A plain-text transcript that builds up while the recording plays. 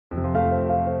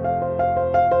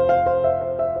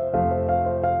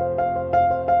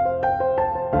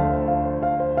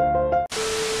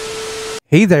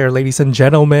Hey there, ladies and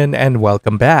gentlemen, and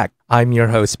welcome back. I'm your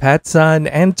host, Pattsun,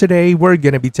 and today we're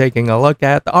gonna be taking a look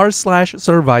at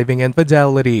r/surviving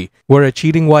infidelity, where a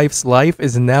cheating wife's life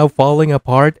is now falling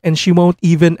apart and she won't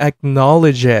even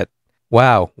acknowledge it.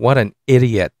 Wow, what an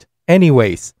idiot.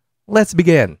 Anyways, let's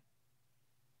begin.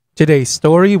 Today's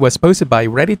story was posted by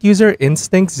Reddit user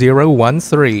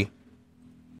Instinct013.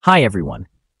 Hi everyone.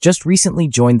 Just recently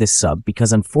joined this sub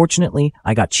because unfortunately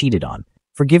I got cheated on.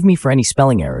 Forgive me for any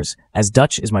spelling errors, as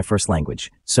Dutch is my first language,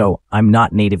 so I'm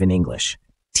not native in English.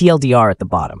 TLDR at the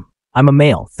bottom. I'm a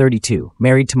male, 32,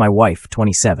 married to my wife,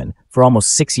 27, for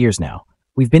almost 6 years now.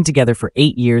 We've been together for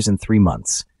 8 years and 3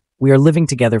 months. We are living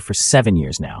together for 7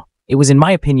 years now. It was, in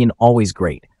my opinion, always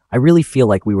great. I really feel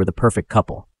like we were the perfect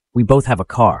couple. We both have a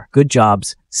car, good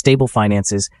jobs, stable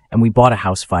finances, and we bought a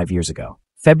house 5 years ago.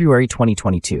 February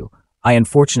 2022, I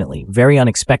unfortunately, very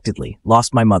unexpectedly,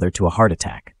 lost my mother to a heart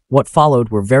attack. What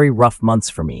followed were very rough months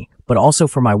for me, but also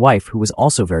for my wife, who was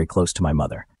also very close to my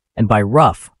mother. And by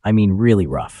rough, I mean really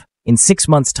rough. In 6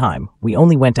 months' time, we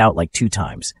only went out like 2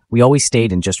 times. We always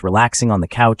stayed in just relaxing on the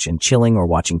couch and chilling or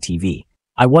watching TV.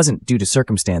 I wasn't, due to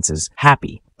circumstances,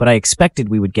 happy, but I expected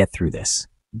we would get through this.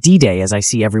 D-Day, as I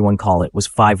see everyone call it, was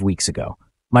 5 weeks ago.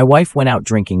 My wife went out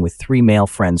drinking with 3 male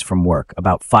friends from work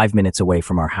about 5 minutes away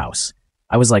from our house.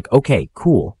 I was like, okay,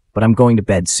 cool, but I'm going to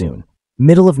bed soon.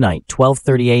 Middle of night,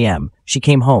 12:30 a.m., she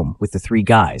came home with the 3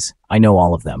 guys, I know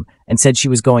all of them, and said she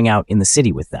was going out in the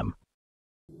city with them.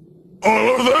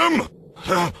 All of them?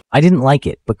 I didn't like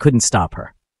it, but couldn't stop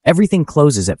her. Everything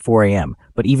closes at 4 a.m.,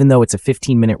 but even though it's a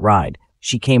 15-minute ride,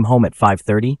 she came home at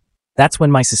 5:30? That's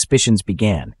when my suspicions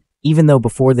began, even though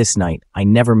before this night, I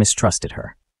never mistrusted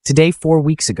her. Today, 4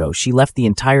 weeks ago, she left the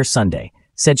entire Sunday,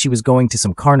 said she was going to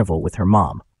some carnival with her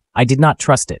mom. I did not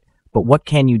trust it, but what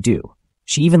can you do?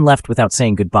 She even left without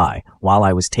saying goodbye while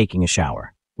I was taking a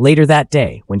shower. Later that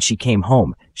day, when she came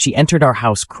home, she entered our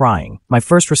house crying. My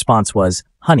first response was,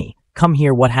 "Honey, come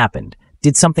here, what happened?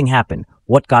 Did something happen?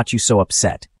 What got you so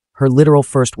upset?" Her literal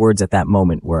first words at that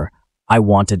moment were, "I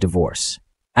want a divorce."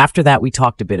 After that, we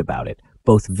talked a bit about it,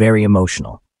 both very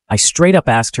emotional. I straight up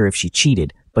asked her if she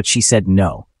cheated, but she said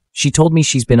no. She told me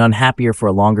she's been unhappier for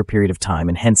a longer period of time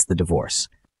and hence the divorce.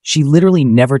 She literally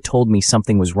never told me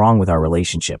something was wrong with our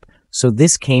relationship, so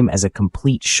this came as a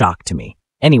complete shock to me.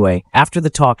 Anyway, after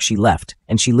the talk she left,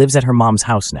 and she lives at her mom's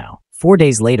house now. 4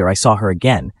 days later I saw her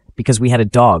again, because we had a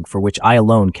dog for which I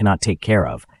alone cannot take care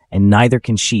of, and neither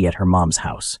can she at her mom's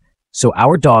house. So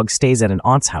our dog stays at an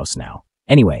aunt's house now.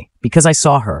 Anyway, because I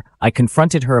saw her, I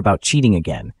confronted her about cheating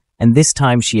again, and this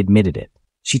time she admitted it.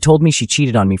 She told me she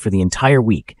cheated on me for the entire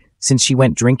week, since she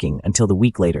went drinking until the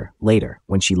week later,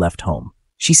 when she left home.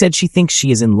 She said she thinks she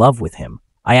is in love with him.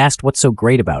 I asked what's so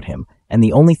great about him, and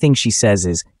the only thing she says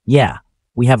is, yeah,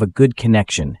 we have a good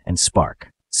connection and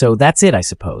spark. So that's it, I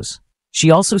suppose.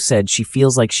 She also said she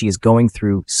feels like she is going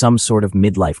through some sort of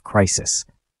midlife crisis.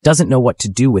 Doesn't know what to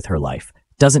do with her life,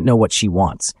 doesn't know what she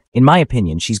wants. In my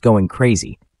opinion, she's going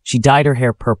crazy. She dyed her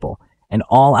hair purple, and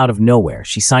all out of nowhere,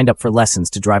 she signed up for lessons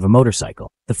to drive a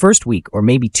motorcycle. The first week, or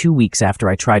maybe 2 weeks after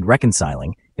I tried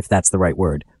reconciling, if that's the right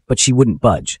word, but she wouldn't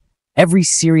budge. Every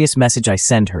serious message I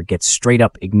send her gets straight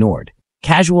up ignored.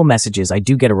 Casual messages I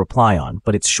do get a reply on,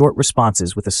 but it's short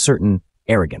responses with a certain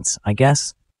arrogance, I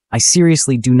guess. I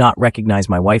seriously do not recognize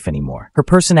my wife anymore. Her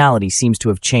personality seems to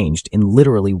have changed in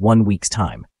literally 1 week's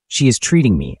time. She is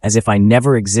treating me as if I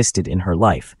never existed in her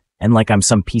life, and like I'm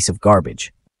some piece of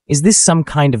garbage. Is this some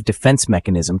kind of defense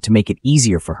mechanism to make it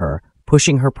easier for her,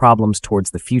 pushing her problems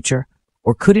towards the future?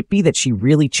 Or could it be that she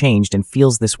really changed and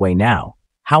feels this way now?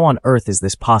 How on earth is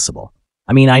this possible?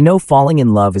 I mean, I know falling in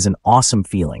love is an awesome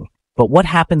feeling, but what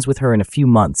happens with her in a few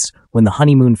months when the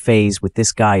honeymoon phase with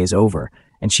this guy is over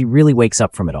and she really wakes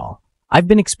up from it all? I've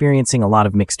been experiencing a lot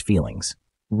of mixed feelings.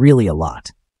 Really a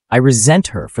lot. I resent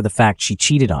her for the fact she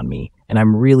cheated on me, and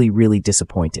I'm really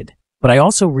disappointed. But I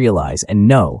also realize and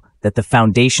know that the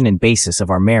foundation and basis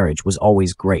of our marriage was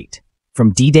always great.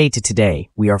 From D-Day to today,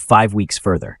 we are 5 weeks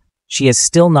further. She has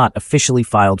still not officially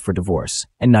filed for divorce,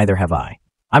 and neither have I.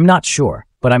 I'm not sure,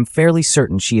 but I'm fairly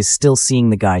certain she is still seeing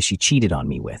the guy she cheated on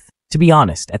me with. To be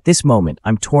honest, at this moment,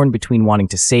 I'm torn between wanting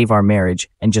to save our marriage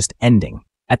and just ending.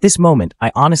 At this moment, I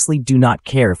honestly do not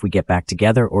care if we get back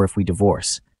together or if we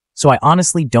divorce. So I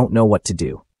honestly don't know what to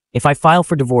do. If I file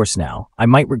for divorce now, I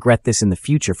might regret this in the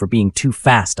future for being too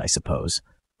fast, I suppose.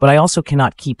 But I also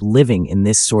cannot keep living in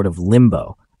this sort of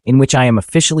limbo, in which I am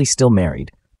officially still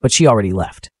married, but she already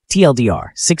left. TLDR,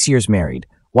 6 years married.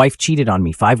 Wife cheated on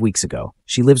me 5 weeks ago.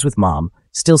 She lives with mom,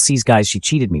 still sees guys she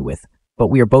cheated me with, but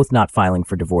we are both not filing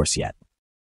for divorce yet.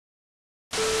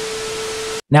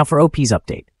 Now for OP's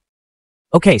update.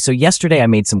 Okay, so yesterday I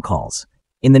made some calls.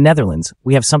 In the Netherlands,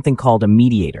 we have something called a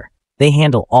mediator. They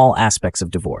handle all aspects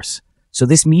of divorce. So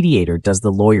this mediator does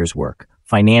the lawyer's work,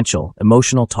 financial,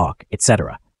 emotional talk,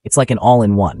 etc. It's like an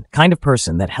all-in-one kind of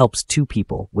person that helps two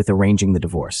people with arranging the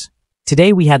divorce.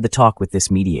 Today we had the talk with this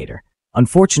mediator.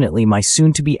 Unfortunately, my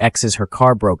soon-to-be ex's her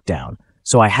car broke down,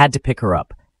 so I had to pick her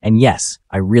up. And yes,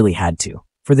 I really had to.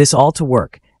 For this all to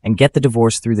work and get the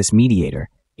divorce through this mediator,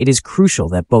 it is crucial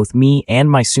that both me and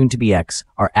my soon-to-be ex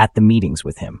are at the meetings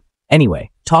with him.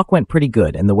 Anyway, talk went pretty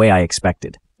good and the way I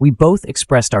expected. We both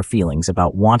expressed our feelings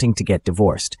about wanting to get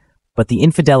divorced, but the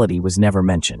infidelity was never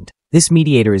mentioned. This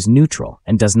mediator is neutral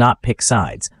and does not pick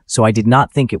sides, so I did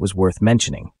not think it was worth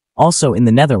mentioning. Also, in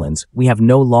the Netherlands, we have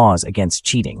no laws against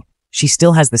cheating. She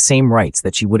still has the same rights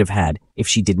that she would have had if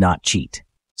she did not cheat.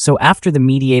 So after the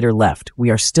mediator left, we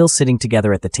are still sitting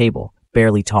together at the table,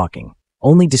 barely talking.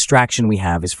 Only distraction we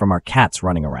have is from our cats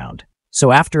running around.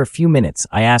 So after a few minutes,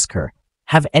 I ask her,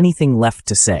 "Have anything left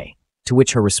to say?" To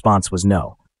which her response was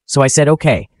no. So I said,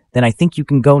 "Okay, then I think you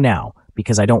can go now,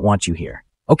 because I don't want you here."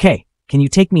 "Okay, can you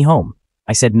take me home?"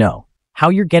 I said no. "How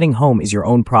you're getting home is your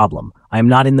own problem. I am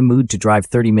not in the mood to drive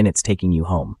 30 minutes taking you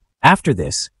home." After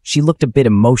this, she looked a bit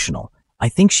emotional. I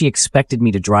think she expected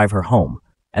me to drive her home,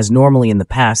 as normally in the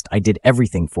past I did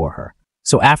everything for her.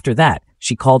 So after that,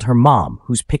 she called her mom,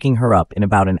 who's picking her up in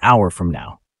about an hour from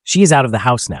now. She is out of the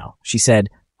house now. She said,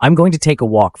 "I'm going to take a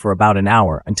walk for about an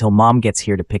hour until mom gets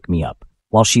here to pick me up."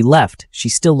 While she left, she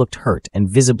still looked hurt and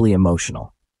visibly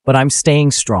emotional. But I'm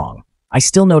staying strong. I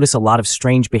still notice a lot of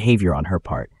strange behavior on her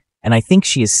part, and I think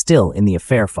she is still in the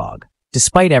affair fog.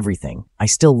 Despite everything, I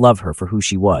still love her for who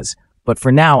she was, but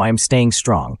for now I am staying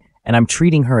strong, and I'm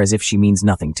treating her as if she means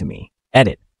nothing to me.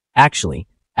 Edit. Actually,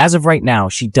 as of right now,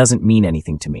 she doesn't mean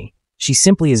anything to me. She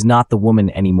simply is not the woman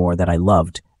anymore that I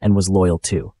loved and was loyal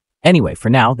to. Anyway, for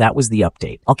now, that was the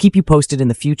update. I'll keep you posted in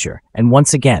the future, and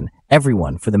once again,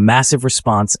 everyone for the massive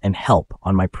response and help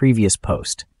on my previous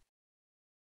post.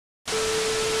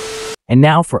 And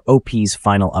now for OP's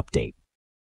final update.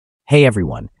 Hey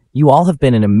everyone, you all have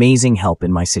been an amazing help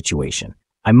in my situation.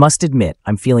 I must admit,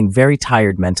 I'm feeling very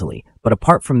tired mentally, but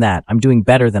apart from that, I'm doing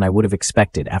better than I would have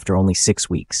expected after only 6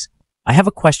 weeks. I have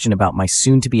a question about my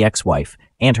soon-to-be ex-wife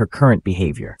and her current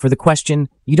behavior. For the question,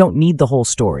 you don't need the whole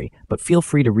story, but feel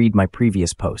free to read my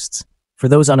previous posts. For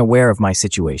those unaware of my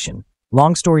situation,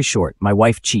 long story short, my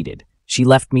wife cheated. She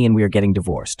left me and we are getting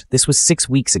divorced. This was 6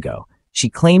 weeks ago. She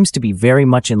claims to be very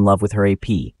much in love with her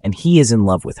AP, and he is in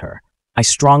love with her. I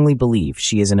strongly believe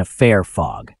she is in affair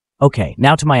fog. Okay,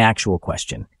 now to my actual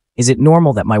question. Is it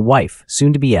normal that my wife,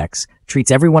 soon-to-be ex,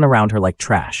 treats everyone around her like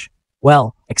trash?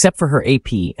 Well, except for her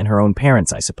AP and her own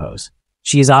parents, I suppose.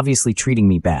 She is obviously treating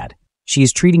me bad. She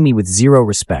is treating me with zero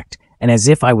respect, and as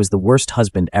if I was the worst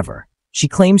husband ever. She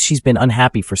claims she's been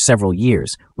unhappy for several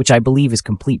years, which I believe is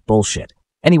complete bullshit.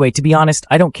 Anyway, to be honest,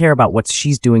 I don't care about what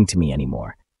she's doing to me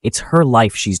anymore. It's her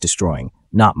life she's destroying,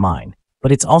 not mine.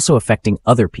 But it's also affecting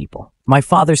other people. My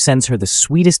father sends her the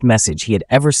sweetest message he had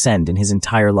ever sent in his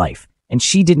entire life, and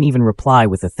she didn't even reply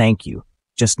with a thank you.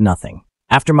 Just nothing.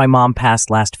 After my mom passed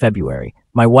last February,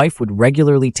 my wife would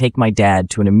regularly take my dad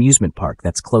to an amusement park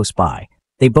that's close by.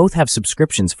 They both have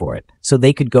subscriptions for it, so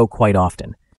they could go quite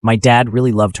often. My dad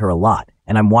really loved her a lot,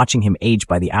 and I'm watching him age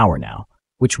by the hour now,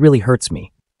 which really hurts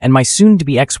me. And my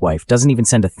soon-to-be ex-wife doesn't even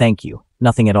send a thank you,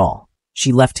 nothing at all.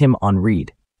 She left him on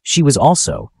read. She was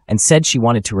also, and said she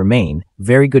wanted to remain,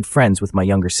 very good friends with my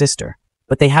younger sister,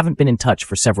 but they haven't been in touch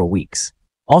for several weeks.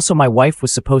 Also, my wife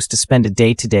was supposed to spend a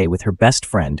day today with her best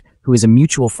friend, who is a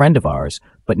mutual friend of ours,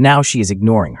 but now she is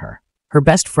ignoring her. Her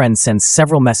best friend sent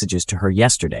several messages to her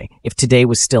yesterday if today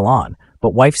was still on,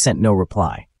 but wife sent no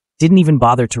reply. Didn't even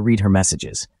bother to read her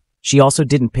messages. She also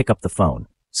didn't pick up the phone.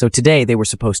 So today they were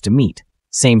supposed to meet.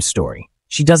 Same story.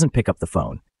 She doesn't pick up the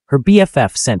phone. Her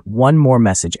BFF sent one more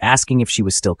message asking if she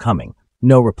was still coming.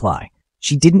 No reply.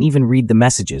 She didn't even read the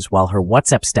messages while her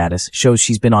WhatsApp status shows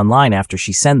she's been online after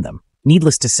she sent them.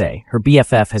 Needless to say, her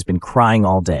BFF has been crying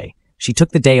all day. She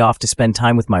took the day off to spend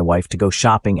time with my wife to go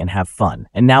shopping and have fun.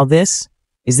 And now this?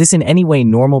 Is this in any way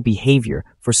normal behavior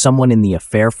for someone in the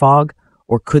affair fog?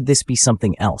 Or could this be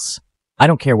something else? I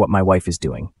don't care what my wife is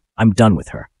doing. I'm done with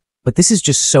her. But this is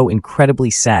just so incredibly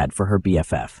sad for her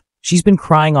BFF. She's been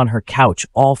crying on her couch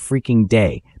all freaking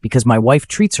day because my wife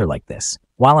treats her like this.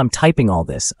 While I'm typing all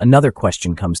this, another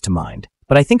question comes to mind.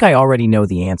 But I think I already know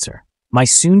the answer. My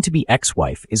soon-to-be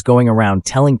ex-wife is going around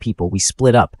telling people we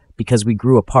split up because we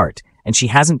grew apart, and she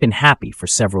hasn't been happy for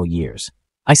several years.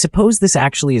 I suppose this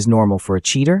actually is normal for a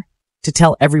cheater? To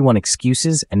tell everyone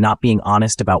excuses and not being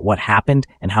honest about what happened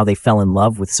and how they fell in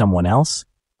love with someone else?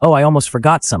 Oh, I almost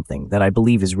forgot something that I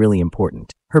believe is really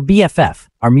important. Her BFF,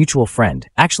 our mutual friend,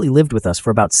 actually lived with us for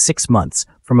about 6 months,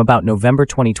 from about November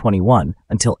 2021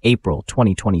 until April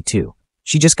 2022.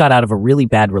 She just got out of a really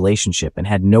bad relationship and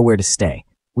had nowhere to stay.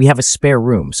 We have a spare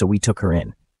room, so we took her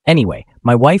in. Anyway,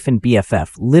 my wife and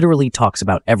BFF literally talks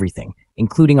about everything,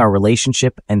 including our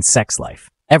relationship and sex life.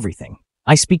 Everything.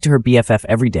 I speak to her BFF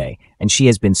every day, and she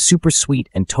has been super sweet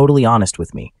and totally honest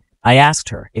with me. I asked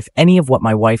her if any of what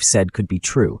my wife said could be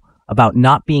true, about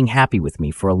not being happy with me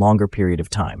for a longer period of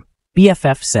time.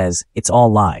 BFF says it's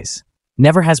all lies.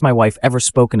 Never has my wife ever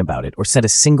spoken about it or said a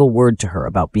single word to her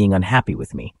about being unhappy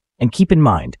with me. And keep in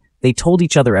mind, they told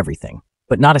each other everything,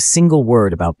 but not a single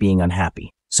word about being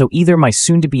unhappy. So either my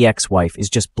soon-to-be ex-wife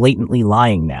is just blatantly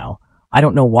lying now, I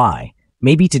don't know why,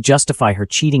 maybe to justify her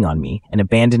cheating on me and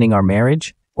abandoning our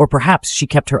marriage, or perhaps she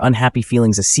kept her unhappy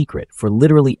feelings a secret for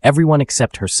literally everyone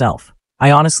except herself.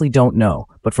 I honestly don't know,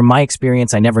 but from my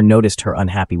experience I never noticed her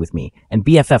unhappy with me, and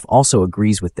BFF also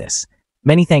agrees with this.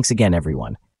 Many thanks again,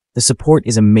 everyone. The support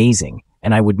is amazing,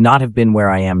 and I would not have been where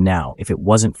I am now if it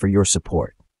wasn't for your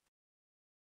support.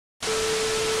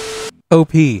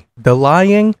 OP, the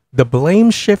lying, the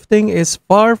blame shifting is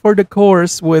par for the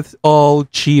course with all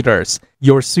cheaters.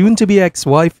 Your soon-to-be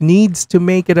ex-wife needs to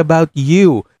make it about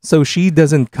you so she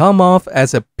doesn't come off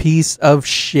as a piece of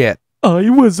shit. I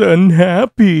was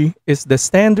unhappy is the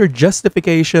standard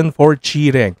justification for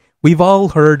cheating. We've all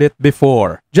heard it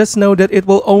before. Just know that it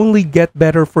will only get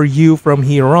better for you from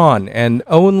here on and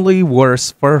only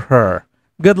worse for her.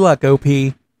 Good luck, OP.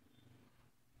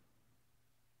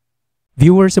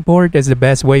 Viewer support is the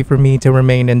best way for me to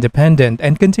remain independent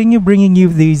and continue bringing you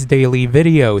these daily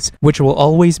videos, which will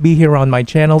always be here on my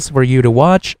channels for you to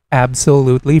watch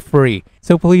absolutely free.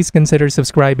 So please consider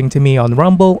subscribing to me on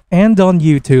Rumble and on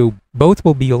YouTube. Both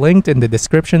will be linked in the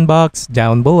description box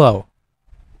down below.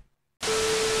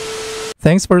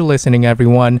 Thanks for listening,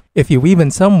 everyone. If you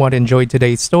even somewhat enjoyed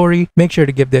today's story, make sure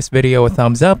to give this video a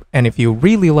thumbs up, and if you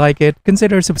really like it,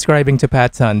 consider subscribing to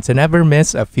PattSun to never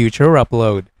miss a future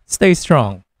upload. Stay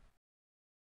strong.